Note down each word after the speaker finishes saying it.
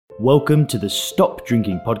Welcome to the Stop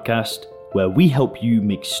Drinking Podcast, where we help you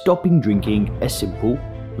make stopping drinking a simple,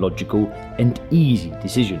 logical, and easy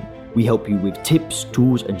decision. We help you with tips,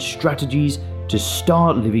 tools, and strategies to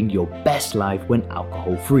start living your best life when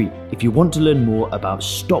alcohol-free. If you want to learn more about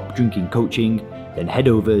stop drinking coaching, then head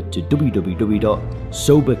over to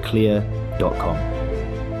www.soberclear.com.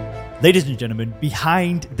 Ladies and gentlemen,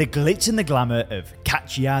 behind the glitz and the glamour of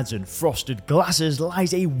catchy ads and frosted glasses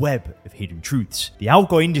lies a web of hidden truths. The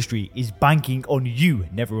alcohol industry is banking on you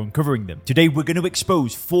never uncovering them. Today we're going to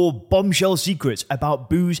expose 4 bombshell secrets about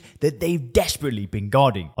booze that they've desperately been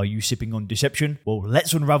guarding. Are you sipping on deception? Well,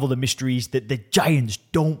 let's unravel the mysteries that the giants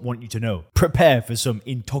don't want you to know. Prepare for some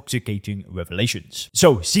intoxicating revelations.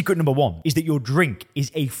 So, secret number 1 is that your drink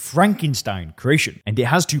is a Frankenstein creation, and it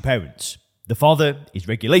has 2 parents. The father is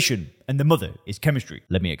regulation and the mother is chemistry.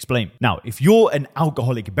 Let me explain. Now, if you're an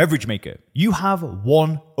alcoholic beverage maker, you have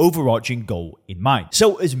one overarching goal in mind: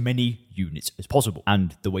 sell as many units as possible.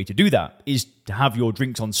 And the way to do that is to have your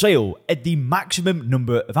drinks on sale at the maximum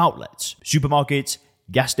number of outlets: supermarkets,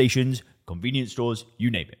 gas stations, convenience stores,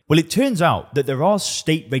 you name it. Well, it turns out that there are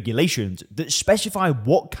state regulations that specify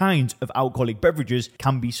what kinds of alcoholic beverages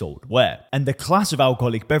can be sold where. And the class of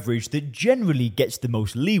alcoholic beverage that generally gets the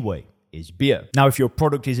most leeway is beer. Now, if your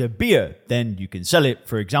product is a beer, then you can sell it,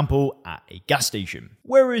 for example, at a gas station,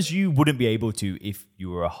 whereas you wouldn't be able to if you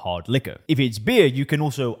were a hard liquor. If it's beer, you can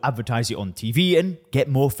also advertise it on TV and get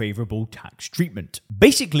more favorable tax treatment.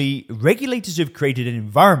 Basically, regulators have created an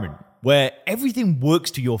environment where everything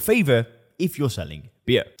works to your favor if you're selling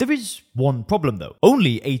beer. There is one problem though.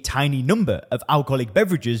 Only a tiny number of alcoholic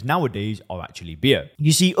beverages nowadays are actually beer.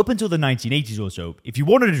 You see, up until the 1980s or so, if you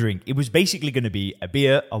wanted a drink, it was basically going to be a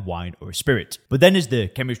beer, a wine, or a spirit. But then as the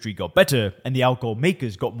chemistry got better and the alcohol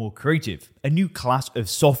makers got more creative, a new class of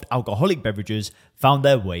soft alcoholic beverages found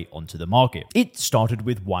their way onto the market. It started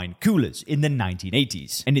with wine coolers in the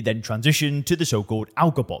 1980s, and it then transitioned to the so-called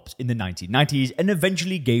alcopops in the 1990s, and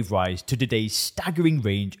eventually gave rise to today's staggering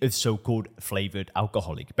range of so-called flavored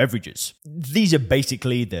alcoholic beverages. These are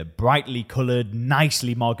basically the brightly colored,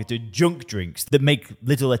 nicely marketed junk drinks that make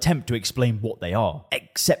little attempt to explain what they are,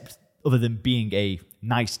 except other than being a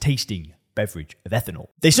nice tasting beverage of ethanol.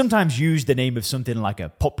 They sometimes use the name of something like a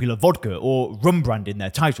popular vodka or rum brand in their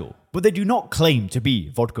title, but they do not claim to be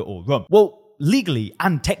vodka or rum. Well, legally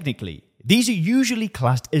and technically, these are usually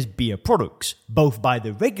classed as beer products, both by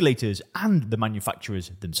the regulators and the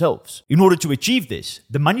manufacturers themselves. In order to achieve this,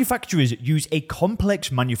 the manufacturers use a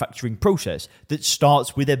complex manufacturing process that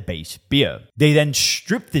starts with a base beer. They then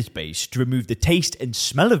strip this base to remove the taste and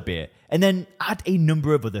smell of beer, and then add a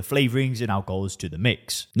number of other flavorings and alcohols to the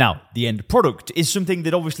mix. Now, the end product is something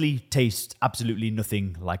that obviously tastes absolutely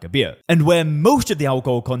nothing like a beer, and where most of the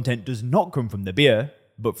alcohol content does not come from the beer,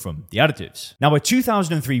 but from the additives. Now, a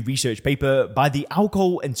 2003 research paper by the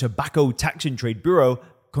Alcohol and Tobacco Tax and Trade Bureau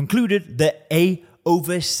concluded that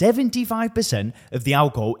over 75% of the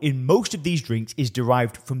alcohol in most of these drinks is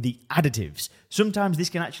derived from the additives. Sometimes this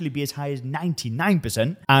can actually be as high as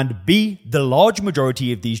 99%. And B, the large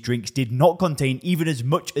majority of these drinks did not contain even as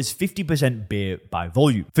much as 50% beer by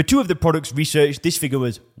volume. For 2 of the products researched, this figure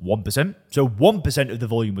was 1%. So 1% of the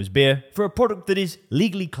volume was beer for a product that is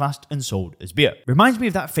legally classed and sold as beer. Reminds me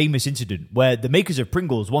of that famous incident where the makers of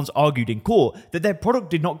Pringles once argued in court that their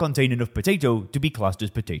product did not contain enough potato to be classed as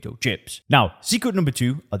potato chips. Now, secret number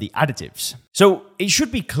 2 are the additives. So it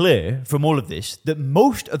should be clear from all of this that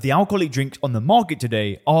most of the alcoholic drinks on the market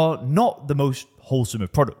today are not the most wholesome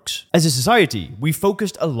of products. As a society, we've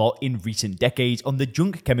focused a lot in recent decades on the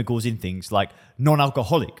junk chemicals in things like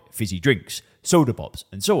non-alcoholic fizzy drinks, soda pops,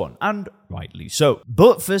 and so on, and rightly so.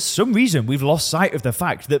 But for some reason, we've lost sight of the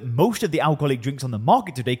fact that most of the alcoholic drinks on the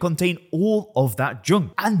market today contain all of that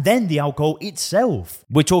junk, and then the alcohol itself.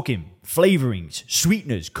 We're talking flavorings,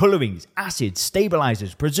 sweeteners, colorings, acids,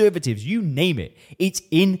 stabilizers, preservatives, you name it. It's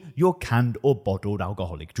in your canned or bottled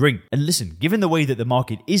alcoholic drink. And listen, given the way that the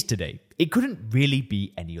market is today, it couldn't really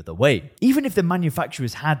be any other way. Even if the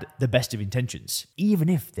manufacturers had the best of intentions, even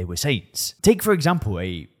if they were saints. Take, for example,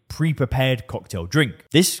 a pre-prepared cocktail drink.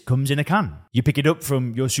 This comes in a can. You pick it up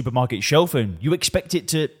from your supermarket shelf and you expect it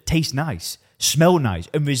to taste nice, smell nice,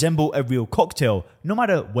 and resemble a real cocktail, no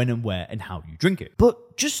matter when and where and how you drink it. But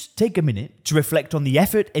just take a minute to reflect on the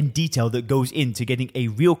effort and detail that goes into getting a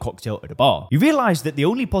real cocktail at a bar. You realize that the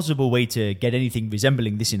only possible way to get anything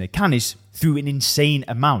resembling this in a can is through an insane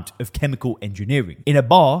amount of chemical engineering. In a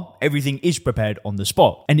bar, everything is prepared on the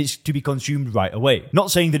spot, and it's to be consumed right away.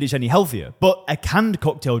 Not saying that it's any healthier, but a canned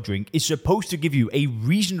cocktail drink is supposed to give you a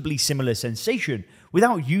reasonably similar sensation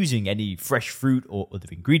without using any fresh fruit or other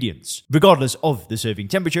ingredients, regardless of the serving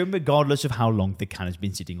temperature and regardless of how long the can has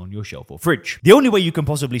been sitting on your shelf or fridge. The only way you can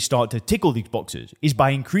possibly start to tick all these boxes is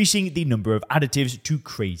by increasing the number of additives to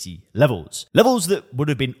crazy levels that would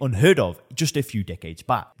have been unheard of just a few decades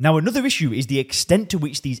back. Now, another issue is the extent to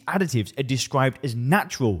which these additives are described as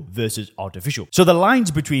natural versus artificial. So the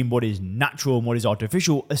lines between what is natural and what is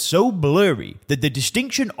artificial are so blurry that the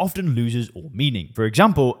distinction often loses all meaning. For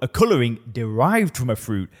example, a coloring derived from a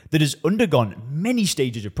fruit that has undergone many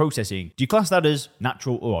stages of processing, do you class that as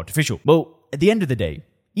natural or artificial? Well, at the end of the day,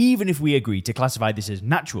 even if we agree to classify this as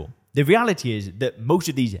natural, the reality is that most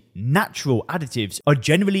of these natural additives are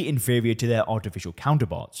generally inferior to their artificial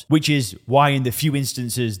counterparts, which is why in the few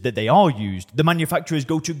instances that they are used, the manufacturers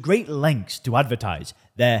go to great lengths to advertise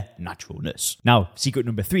their naturalness. Now, secret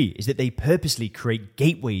number 3 is that they purposely create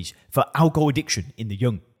gateways for alcohol addiction in the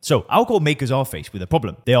young. So, alcohol makers are faced with a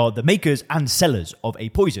problem. They are the makers and sellers of a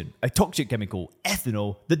poison, a toxic chemical,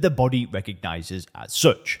 ethanol, that the body recognizes as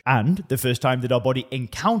such. And the first time that our body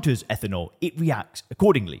encounters ethanol, it reacts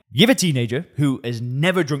accordingly. Give a teenager who has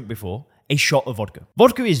never drunk before a shot of vodka.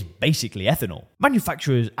 Vodka is basically ethanol.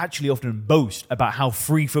 Manufacturers actually often boast about how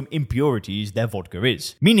free from impurities their vodka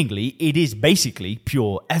is. Meaningly, it is basically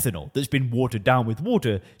pure ethanol that's been watered down with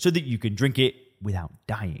water so that you can drink it without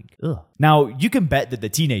dying. Ugh. Now, you can bet that the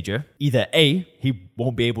teenager, either A, he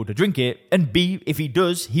won't be able to drink it, and B, if he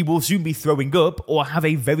does, he will soon be throwing up or have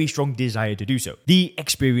a very strong desire to do so. The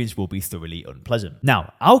experience will be thoroughly unpleasant.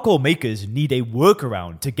 Now, alcohol makers need a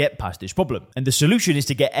workaround to get past this problem, and the solution is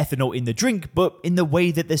to get ethanol in the drink, but in the way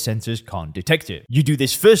that the sensors can't detect it. You do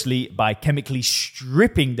this firstly by chemically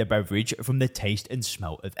stripping the beverage from the taste and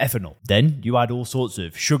smell of ethanol. Then you add all sorts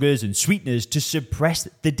of sugars and sweeteners to suppress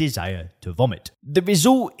the desire to vomit. The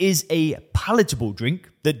result is a palatable drink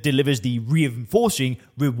that delivers the reinforcing,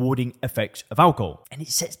 rewarding effects of alcohol, and it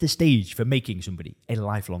sets the stage for making somebody a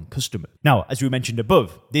lifelong customer. Now, as we mentioned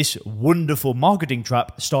above, this wonderful marketing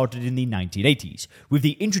trap started in the 1980s with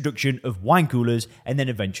the introduction of wine coolers and then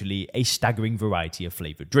eventually a staggering variety of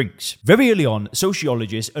flavored drinks. Very early on,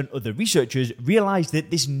 sociologists and other researchers realized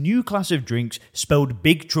that this new class of drinks spelled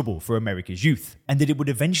big trouble for America's youth, and that it would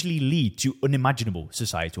eventually lead to unimaginable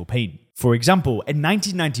societal pain. For example, a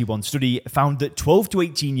 1991 study found that 12 to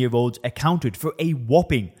 18-year-olds accounted for a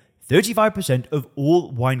whopping 35% of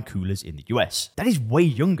all wine coolers in the US. That is way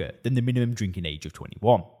younger than the minimum drinking age of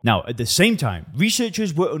 21. Now, at the same time,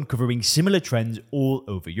 researchers were uncovering similar trends all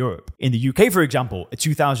over Europe. In the UK, for example, a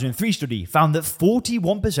 2003 study found that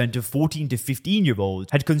 41% of 14 to 15-year-olds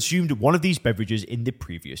had consumed one of these beverages in the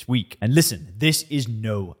previous week. And listen, this is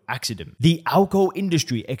no accident. The alcohol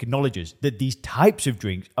industry acknowledges that these types of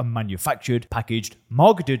drinks are manufactured, packaged,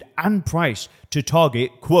 marketed, and priced to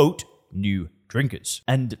target, quote, new drinkers.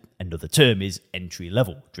 And another term is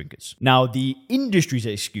entry-level drinkers. Now, the industry's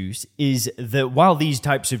excuse is that while these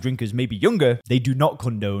types of drinkers may be younger, they do not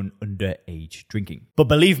condone underage drinking. But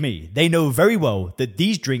believe me, they know very well that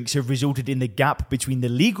these drinks have resulted in the gap between the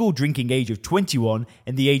legal drinking age of 21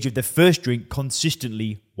 and the age of the first drink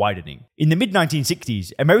consistently widening. In the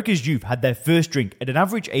mid-1960s, America's youth had their first drink at an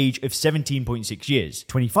average age of 17.6 years.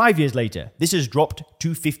 25 years later, this has dropped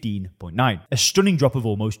to 15.9, a stunning drop of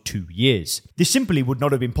almost 2 years. This simply would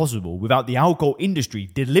not have been possible without the alcohol industry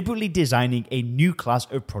deliberately designing a new class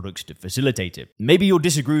of products to facilitate it. Maybe you'll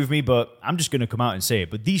disagree with me, but I'm just going to come out and say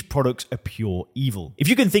it, but these products are pure evil. If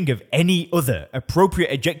you can think of any other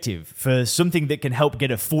appropriate adjective for something that can help get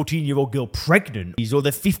a 14-year-old girl pregnant, or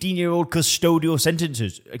the 15-year-old custodial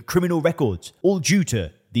sentences and criminal records, all due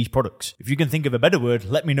to these products. If you can think of a better word,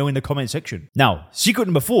 let me know in the comment section. Now, secret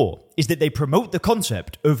number 4 is that they promote the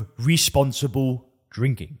concept of responsible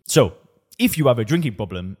drinking. So, if you have a drinking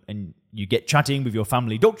problem and you get chatting with your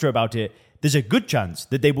family doctor about it, there's a good chance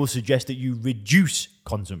that they will suggest that you reduce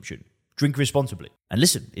consumption. Drink responsibly. And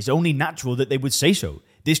listen, it's only natural that they would say so.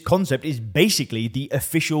 This concept is basically the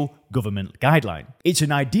official government guideline. It's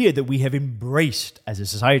an idea that we have embraced as a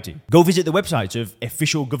society. Go visit the websites of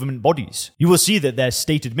official government bodies. You will see that their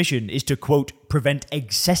stated mission is to, quote, prevent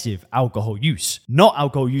excessive alcohol use. Not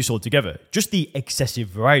alcohol use altogether, just the excessive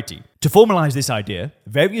variety. To formalize this idea,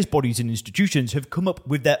 various bodies and institutions have come up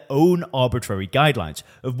with their own arbitrary guidelines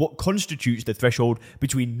of what constitutes the threshold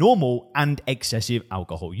between normal and excessive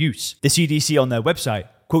alcohol use. The CDC on their website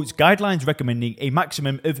quotes guidelines recommending a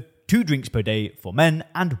maximum of 2 drinks per day for men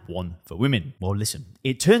and 1 for women. Well, listen,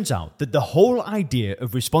 it turns out that the whole idea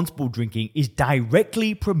of responsible drinking is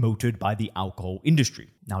directly promoted by the alcohol industry.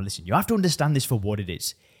 Now listen, you have to understand this for what it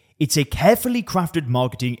is. It's a carefully crafted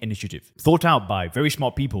marketing initiative, thought out by very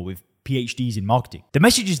smart people with PhDs in marketing. The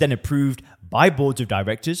message is then approved by boards of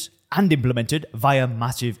directors, and implemented via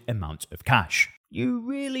massive amounts of cash. You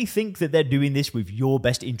really think that they're doing this with your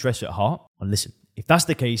best interests at heart? Well, listen. If that's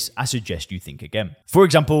the case, I suggest you think again. For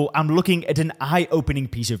example, I'm looking at an eye-opening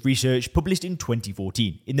piece of research published in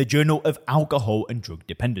 2014 in the Journal of Alcohol and Drug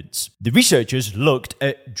Dependence. The researchers looked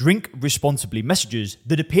at drink responsibly messages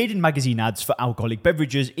that appeared in magazine ads for alcoholic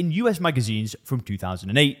beverages in US magazines from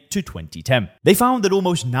 2008 to 2010. They found that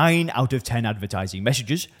almost 9 out of 10 advertising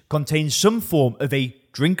messages contained some form of a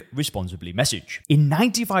drink responsibly message. In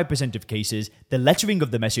 95% of cases, the lettering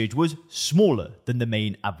of the message was smaller than the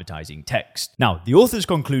main advertising text. Now, the authors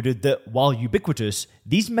concluded that while ubiquitous,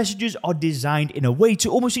 these messages are designed in a way to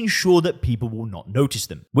almost ensure that people will not notice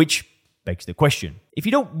them. Which begs the question, if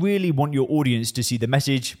you don't really want your audience to see the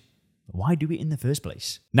message, why do it in the first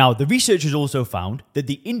place? Now, the researchers also found that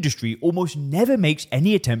the industry almost never makes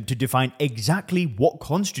any attempt to define exactly what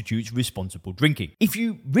constitutes responsible drinking. If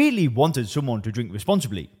you really wanted someone to drink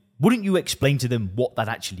responsibly, wouldn't you explain to them what that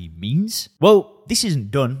actually means? Well, this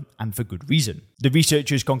isn't done, and for good reason. The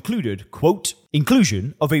researchers concluded, quote,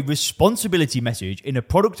 inclusion of a responsibility message in a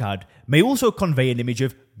product ad may also convey an image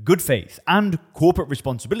of good faith and corporate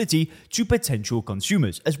responsibility to potential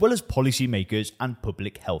consumers, as well as policymakers and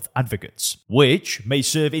public health advocates, which may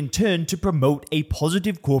serve in turn to promote a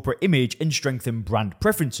positive corporate image and strengthen brand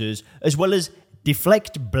preferences, as well as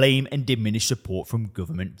deflect blame and diminish support from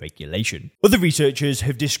government regulation. Other researchers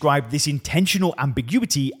have described this intentional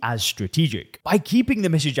ambiguity as strategic. By keeping the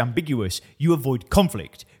message ambiguous, you avoid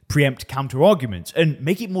conflict, preempt counter-arguments, and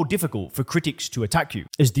make it more difficult for critics to attack you.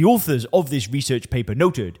 As the authors of this research paper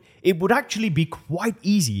noted, it would actually be quite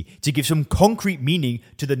easy to give some concrete meaning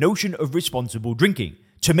to the notion of responsible drinking,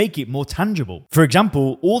 to make it more tangible. For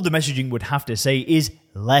example, all the messaging would have to say is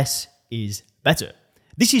less is better.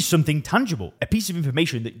 This is something tangible, a piece of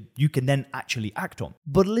information that you can then actually act on.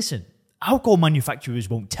 But listen, alcohol manufacturers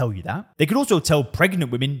won't tell you that. They could also tell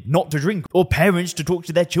pregnant women not to drink, or parents to talk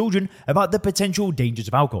to their children about the potential dangers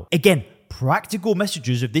of alcohol. Again, practical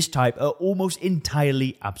messages of this type are almost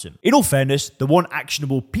entirely absent. In all fairness, the one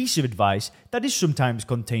actionable piece of advice that is sometimes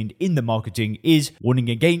contained in the marketing is warning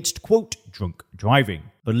against, quote, drunk driving.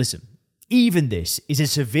 But listen, even this is a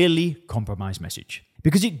severely compromised message.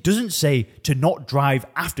 Because it doesn't say to not drive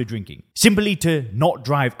after drinking, simply to not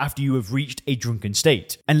drive after you have reached a drunken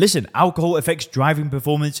state. And listen, alcohol affects driving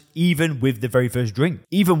performance even with the very first drink,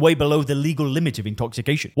 even way below the legal limit of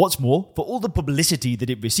intoxication. What's more, for all the publicity that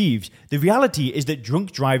it receives, the reality is that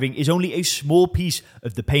drunk driving is only a small piece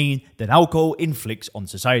of the pain that alcohol inflicts on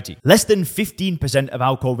society. Less than 15% of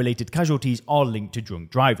alcohol-related casualties are linked to drunk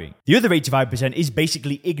driving. The other 85% is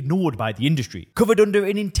basically ignored by the industry, covered under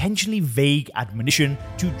an intentionally vague admonition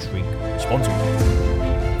to drink responsibly.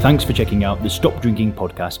 Thanks for checking out the Stop Drinking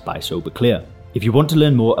podcast by Sober Clear. If you want to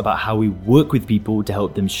learn more about how we work with people to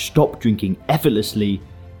help them stop drinking effortlessly,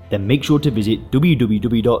 then make sure to visit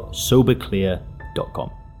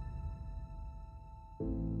www.soberclear.com.